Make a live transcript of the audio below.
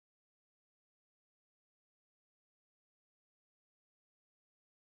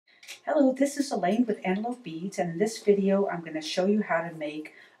Hello, this is Elaine with Antelope Beads, and in this video I'm going to show you how to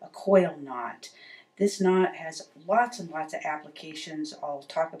make a coil knot. This knot has lots and lots of applications. I'll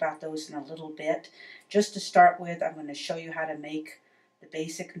talk about those in a little bit. Just to start with, I'm going to show you how to make the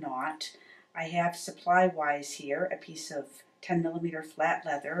basic knot. I have supply-wise here a piece of 10mm flat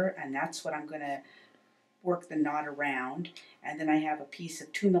leather, and that's what I'm going to work the knot around. And then I have a piece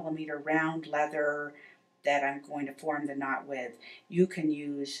of 2mm round leather that I'm going to form the knot with. You can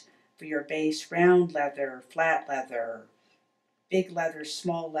use for your base round leather, flat leather, big leather,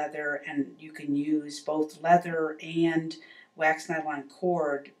 small leather, and you can use both leather and wax nylon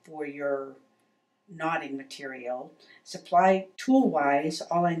cord for your knotting material. Supply tool-wise,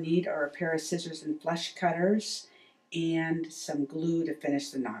 all I need are a pair of scissors and flush cutters and some glue to finish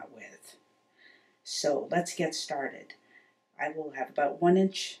the knot with. So let's get started. I will have about 1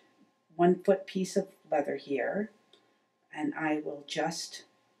 foot piece of leather here, and I will just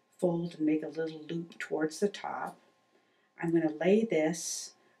fold and make a little loop towards the top. I'm going to lay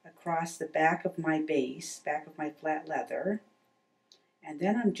this across the back of my base, back of my flat leather, and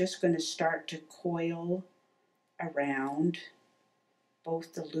then I'm just going to start to coil around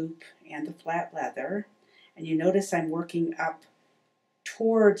both the loop and the flat leather. And you notice I'm working up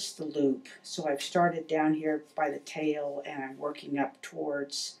towards the loop, so I've started down here by the tail and I'm working up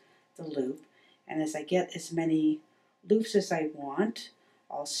towards the loop, and as I get as many loops as I want,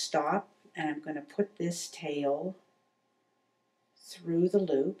 I'll stop and I'm going to put this tail through the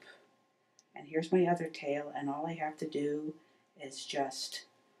loop, and here's my other tail, and all I have to do is just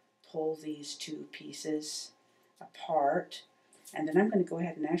pull these two pieces apart, and then I'm going to go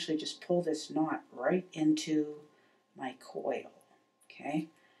ahead and actually just pull this knot right into my coil. Okay,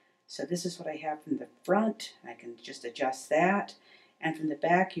 so this is what I have from the front. I can just adjust that, and from the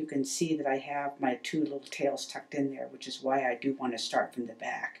back you can see that I have my two little tails tucked in there, which is why I do want to start from the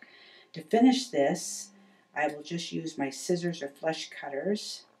back. To finish this, I will just use my scissors or flush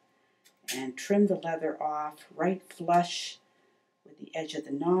cutters and trim the leather off right flush with the edge of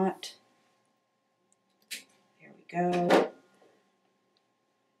the knot. There we go.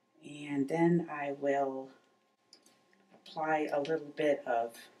 And then I will apply a little bit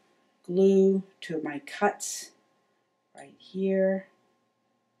of glue to my cuts right here,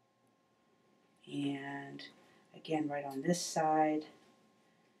 and again right on this side,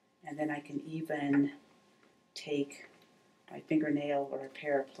 and then I can even take my fingernail or a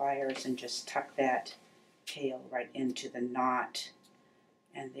pair of pliers and just tuck that tail right into the knot,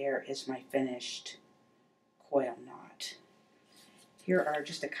 and there is my finished coil knot. Here are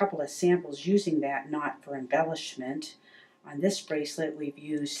just a couple of samples using that knot for embellishment. On this bracelet we've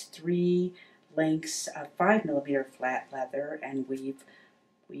used 3 lengths of 5mm flat leather, and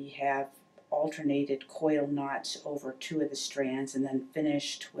we have alternated coil knots over 2 of the strands and then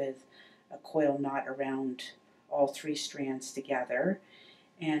finished with a coil knot around all 3 strands together.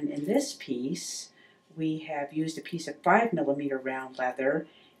 And in this piece we have used a piece of 5mm round leather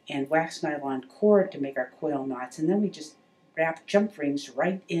and wax nylon cord to make our coil knots, and then we just wrapped jump rings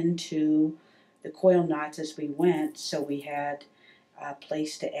right into the coil knots as we went, so we had a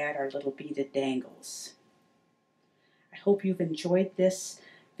place to add our little beaded dangles. I hope you've enjoyed this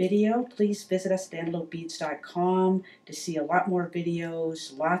video. Please visit us at antelopebeads.com to see a lot more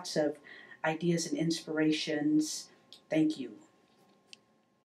videos, lots of ideas and inspirations. Thank you.